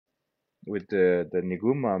with the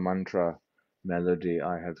Niguma mantra melody.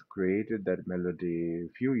 I have created that melody a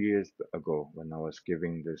few years ago when I was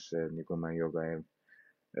giving this Niguma yoga,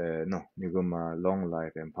 no, Niguma long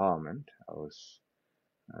life empowerment. I was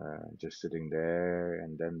just sitting there,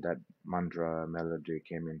 and then that mantra melody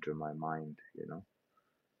came into my mind.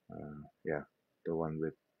 Yeah, the one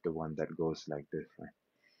that goes like this, right?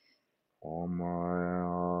 Om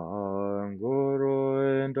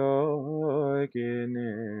Guru Dai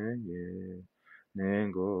Kine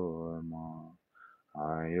Ningoma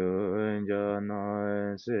Ayun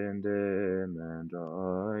Jana Sinde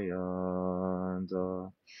Mendayanza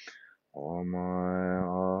Om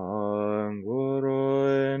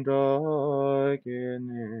Guru Dai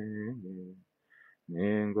Kine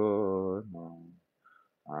Ningoma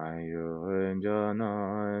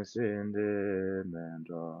Ayurjana Sindhi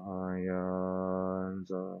Mendayanza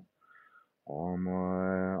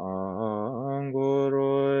Omai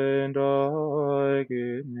Anguru Indai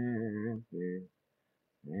Kini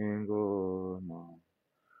Ingoma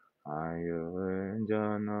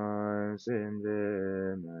Ayurjana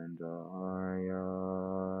Sindhi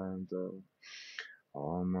Mendayanza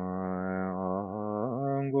Omai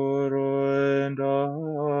Anguru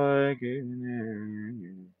Indai Kini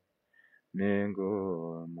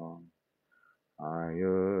Ningoma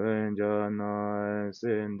Ayurjana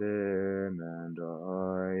Sindhi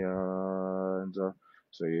Mandayanza.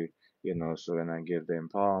 So so when I give the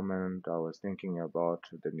empowerment, I was thinking about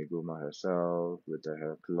the Niguma herself with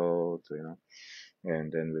her clothes,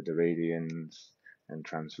 and then with the radiance and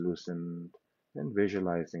translucent, and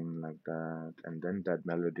visualizing like that, and then that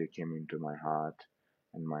melody came into my heart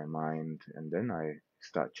and my mind, and then I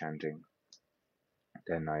start chanting.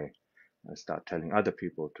 Then I start telling other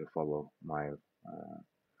people to follow uh,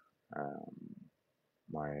 um,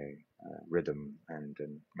 my rhythm and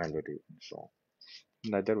then melody and so on.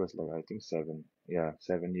 That was like I think 7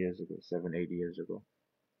 years ago, 7 8 years ago.